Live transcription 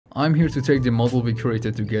I'm here to take the model we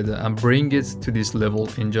created together and bring it to this level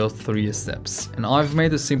in just 3 steps. And I've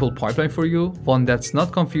made a simple pipeline for you, one that's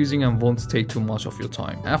not confusing and won't take too much of your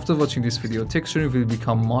time. After watching this video, texturing will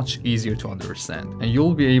become much easier to understand, and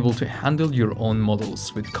you'll be able to handle your own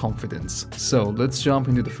models with confidence. So let's jump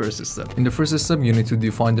into the first step. In the first step, you need to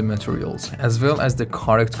define the materials, as well as the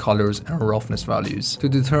correct colors and roughness values, to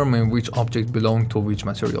determine which object belongs to which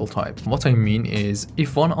material type. What I mean is,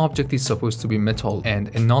 if one object is supposed to be metal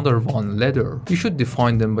and another one leather, you should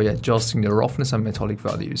define them by adjusting the roughness and metallic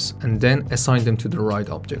values, and then assign them to the right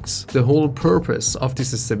objects. The whole purpose of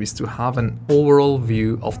this step is to have an overall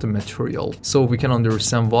view of the material, so we can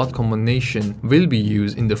understand what combination will be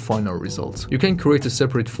used in the final result. You can create a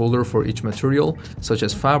separate folder for each material, such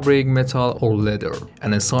as fabric, metal, or leather,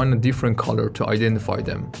 and assign a different color to identify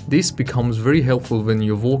them. This becomes very helpful when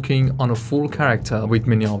you're working on a full character with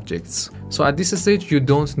many objects. So at this stage, you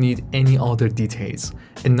don't need any other details.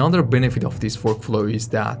 Another benefit of this workflow is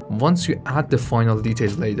that once you add the final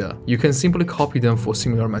details later, you can simply copy them for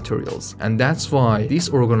similar materials, and that's why this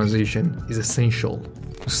organization is essential.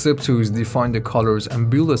 Step 2 is define the colors and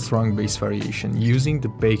build a strong base variation using the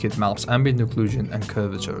baked maps, ambient occlusion, and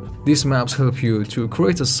curvature. These maps help you to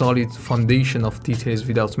create a solid foundation of details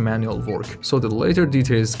without manual work, so the later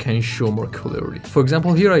details can show more clearly. For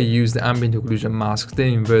example, here I used the ambient occlusion mask,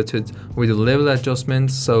 then inverted with a level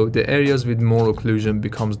adjustment, so the areas with more occlusion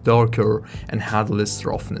becomes darker and had less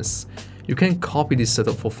roughness. You can copy this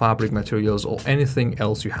setup for fabric materials or anything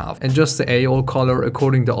else you have. Adjust the AO color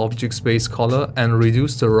according to the object's base color and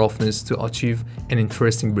reduce the roughness to achieve an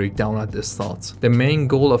interesting breakdown at the start. The main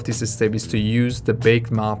goal of this step is to use the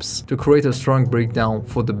baked maps to create a strong breakdown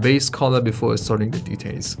for the base color before starting the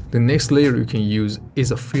details. The next layer you can use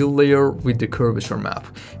is a fill layer with the curvature map.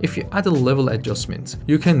 If you add a level adjustment,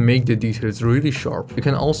 you can make the details really sharp. You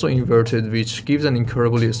can also invert it, which gives an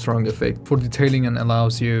incredibly strong effect for detailing and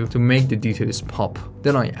allows you to make the details pop.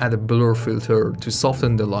 Then I add a blur filter to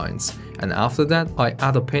soften the lines, and after that I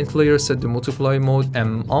add a paint layer, set the multiply mode,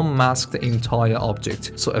 and unmask the entire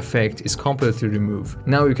object so effect is completely removed.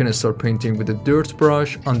 Now you can start painting with a dirt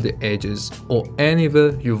brush on the edges or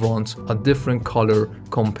anywhere you want a different color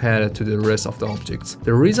compared to the rest of the objects.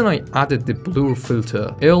 The reason I added the blur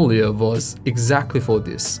filter earlier was exactly for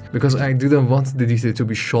this, because I didn't want the detail to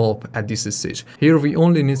be sharp at this stage. Here we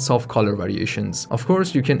only need soft color variations. Of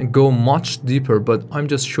course you can go much deeper, but I'm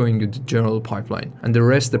just showing you the general pipeline, and the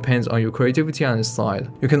rest depends on your creativity and style.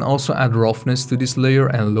 You can also add roughness to this layer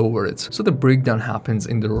and lower it, so the breakdown happens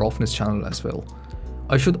in the roughness channel as well.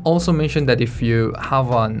 I should also mention that if you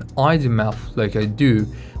have an ID map like I do,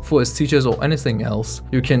 for stitches or anything else,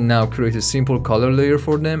 you can now create a simple color layer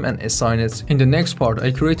for them and assign it. In the next part, I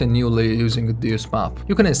create a new layer using this map.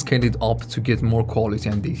 You can scale it up to get more quality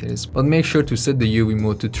and details, but make sure to set the UV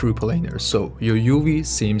mode to true planar so your UV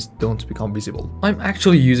seams don't become visible. I'm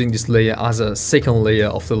actually using this layer as a second layer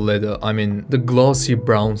of the leather, I mean the glossy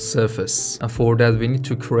brown surface, and for that we need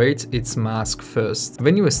to create its mask first.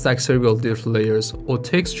 When you stack several dirt layers or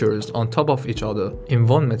textures on top of each other in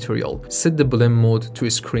one material, set the blend mode to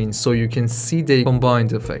screen so you can see the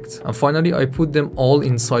combined effect. And finally, I put them all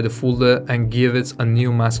inside a folder and give it a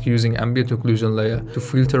new mask using ambient occlusion layer to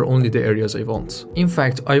filter only the areas I want. In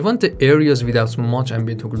fact, I want the areas without much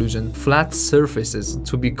ambient occlusion, flat surfaces,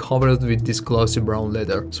 to be covered with this glossy brown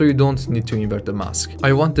leather, so you don't need to invert the mask.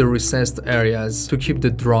 I want the recessed areas to keep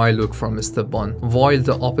the dry look from step 1, while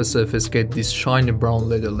the upper surface get this shiny brown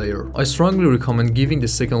leather layer. I strongly recommend giving the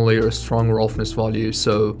second layer a strong roughness value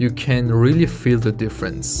so you can really feel the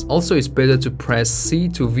difference. Also, it's better to press C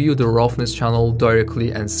to view the roughness channel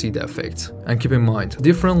directly and see the effect. And keep in mind,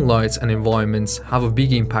 different lights and environments have a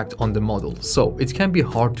big impact on the model, so it can be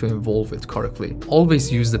hard to involve it correctly.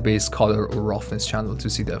 Always use the base color or roughness channel to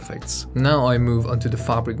see the effects. Now I move on to the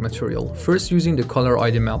fabric material. First, using the color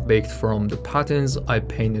ID map baked from the patterns I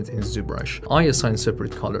painted in ZBrush, I assign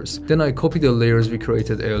separate colors. Then I copy the layers we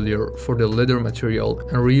created earlier for the leather material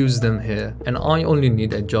and reuse them here, and I only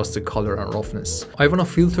need to adjust the color and roughness. I want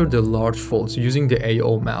to filter the large folds using the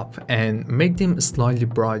AO map and make them slightly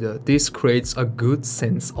brighter. This creates a good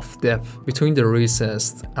sense of depth between the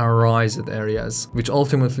recessed and raised areas, which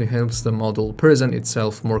ultimately helps the model present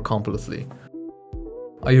itself more completely.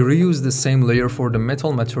 I reuse the same layer for the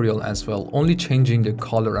metal material as well, only changing the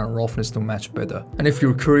color and roughness to match better. And if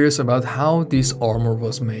you're curious about how this armor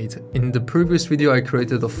was made, in the previous video I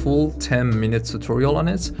created a full 10-minute tutorial on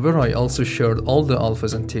it, where I also shared all the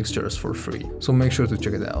alphas and textures for free, so make sure to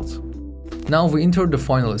check it out. Now we enter the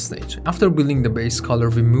final stage. After building the base color,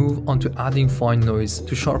 we move on to adding fine noise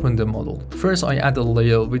to sharpen the model. First, I add a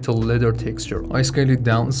layer with a leather texture. I scale it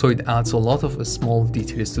down so it adds a lot of small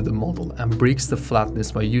details to the model and breaks the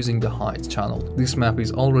flatness by using the height channel. This map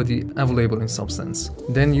is already available in Substance.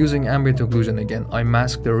 Then using ambient occlusion again, I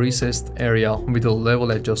mask the recessed area with a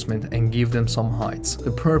level adjustment and give them some heights.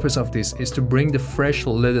 The purpose of this is to bring the fresh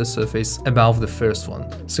leather surface above the first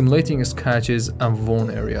one, simulating scratches and worn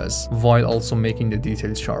areas, while also making the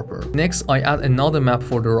details sharper. Next, I add another map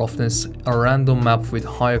for the roughness, a random map with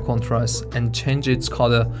higher contrast, and change its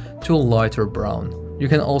color to a lighter brown. You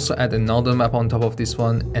can also add another map on top of this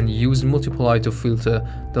one and use multiply to filter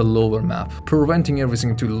the lower map, preventing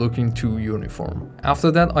everything to looking too uniform. After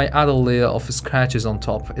that, I add a layer of scratches on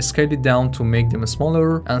top, scale it down to make them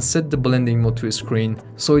smaller, and set the blending mode to screen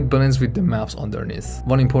so it blends with the maps underneath.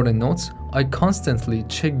 One important note, I constantly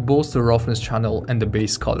check both the roughness channel and the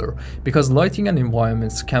base color, because lighting and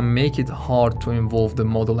environments can make it hard to involve the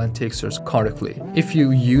model and textures correctly. If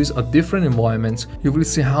you use a different environment, you will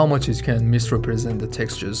see how much it can misrepresent the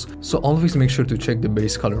textures, so always make sure to check the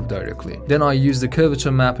base color directly. Then I use the curvature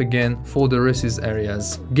map again for the recessed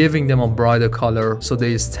areas, giving them a brighter color so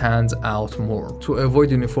they stand out more. To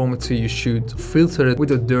avoid uniformity, you should filter it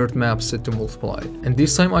with a dirt map set to multiply. And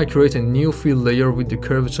this time I create a new fill layer with the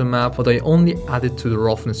curvature map, but I only add it to the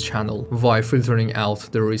roughness channel while filtering out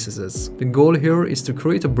the recesses. The goal here is to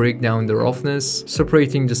create a breakdown in the roughness,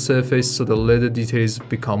 separating the surface so the leather details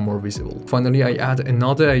become more visible. Finally, I add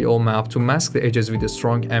another AO map to mask the edges with a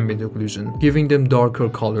strong ambient occlusion, giving them darker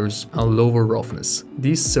colors and lower roughness.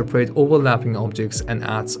 These separate overlapping objects and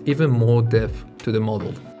adds even more depth to the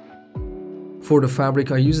model. For the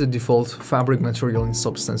fabric, I use the default fabric material in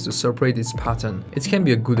Substance to separate its pattern. It can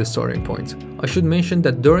be a good starting point. I should mention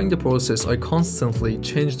that during the process, I constantly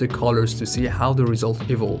change the colors to see how the result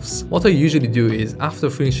evolves. What I usually do is, after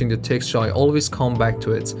finishing the texture, I always come back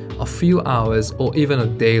to it a few hours or even a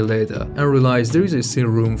day later and realize there is still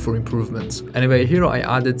room for improvement. Anyway, here I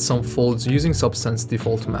added some folds using Substance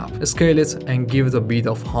default map. Scale it and give it a bit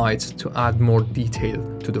of height to add more detail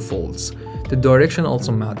to the folds. The direction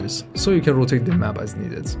also matters, so you can rotate the map as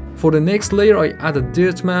needed. For the next layer, I add a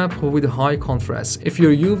dirt map with high contrast. If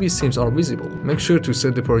your UV seams are visible, make sure to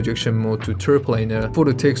set the projection mode to terplanar for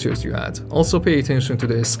the textures you add. Also pay attention to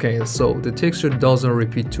the scale so the texture doesn't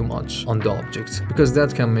repeat too much on the object, because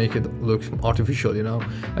that can make it look artificial, you know.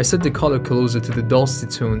 I set the color closer to the dusty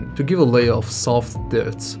tone to give a layer of soft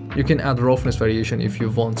dirt. You can add roughness variation if you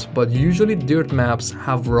want, but usually dirt maps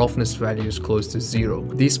have roughness values close to 0.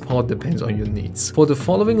 This part depends on your needs. For the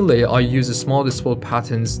following layer, I use small spot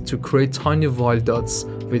patterns to create tiny white dots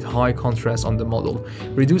with high contrast on the model.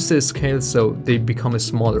 Reduce the scale so they become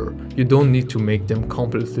smaller. You don't need to make them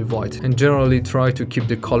completely white, and generally try to keep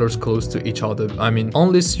the colors close to each other.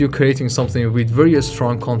 Unless you're creating something with very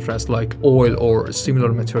strong contrast like oil or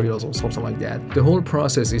similar materials or something like that. The whole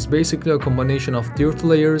process is basically a combination of dirt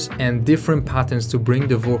layers and different patterns to bring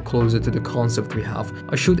the work closer to the concept we have.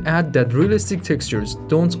 I should add that realistic textures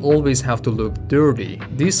don't always have to look dirty.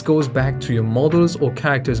 This goes back to your models or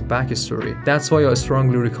characters' backstory. That's why I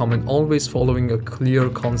strongly recommend always following a clear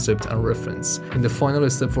concept and reference. In the final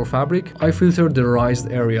step for fabric, I filter the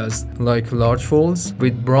raised areas like large folds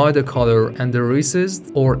with brighter color and the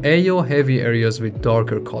recessed or AO heavy areas with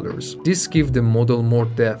darker colors. This gives the model more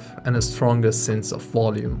depth and a stronger sense of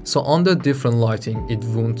volume, so under different lighting it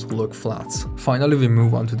won't look flat. Finally, we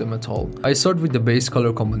move on to the metal. I start with the base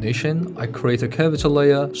color combination. I create a curvature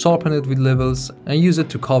layer, sharpen it with levels, and use it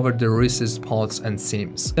to cover the recessed parts and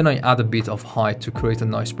seams. Then I add a bit of height to create a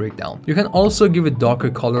nice breakdown. You can also give it darker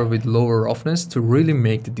color with lower roughness to really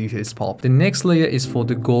make the details pop. The next layer is for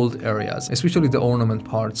the gold areas, especially the ornament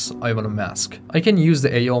parts I want to mask. I can use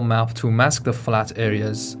the AO map to mask the flat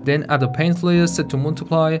areas, then add a paint layer set to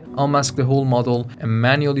multiply, unmask the whole model, and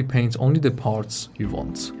manually paint only the parts you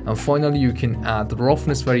want. And finally, you can add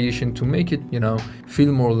roughness variation to make it,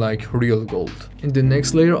 feel more like real gold. In the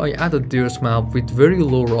next layer, I add a dirt map with very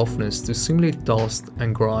low roughness to simulate dust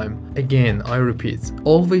and grime. Again, I repeat,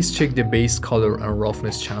 always check the base color and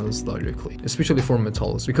roughness channels directly, especially for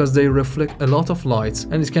metals, because they reflect a lot of light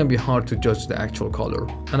and it can be hard to judge the actual color.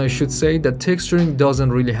 And I should say that texturing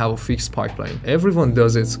doesn't really have a fixed pipeline. Everyone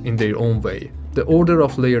does it in their own way. The order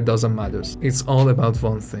of layer doesn't matter. It's all about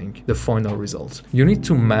one thing, the final result. You need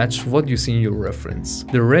to match what you see in your reference.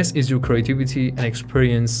 The rest is your creativity and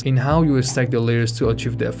experience in how you stack the layers to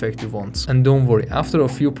achieve the effect you want. And don't worry, after a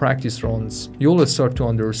few practice runs, you'll start to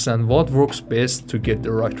understand what works best to get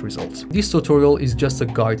the right result. This tutorial is just a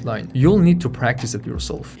guideline. You'll need to practice it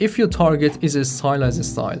yourself. If your target is a style as a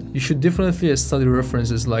style, you should definitely study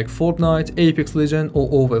references like Fortnite, Apex Legends or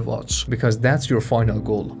Overwatch, because that's your final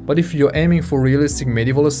goal. But if you're aiming for realistic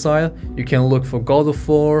medieval style, you can look for God of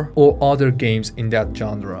War or other games in that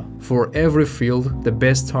genre. For every field, the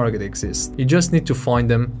best target exists. You just need to find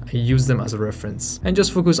them and use them as a reference, and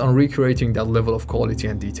just focus on recreating that level of quality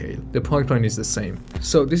and detail. The pipeline is the same.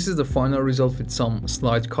 So this is the final result with some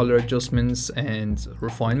slight color adjustments and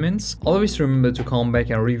refinements. Always remember to come back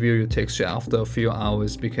and review your texture after a few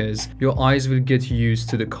hours, because your eyes will get used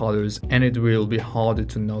to the colors and it will be harder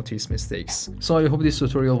to notice mistakes. So I hope this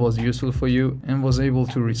tutorial was useful for you and was able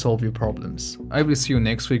to resolve your problems. I will see you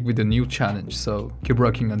next week with a new challenge, so keep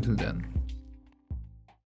rocking until then.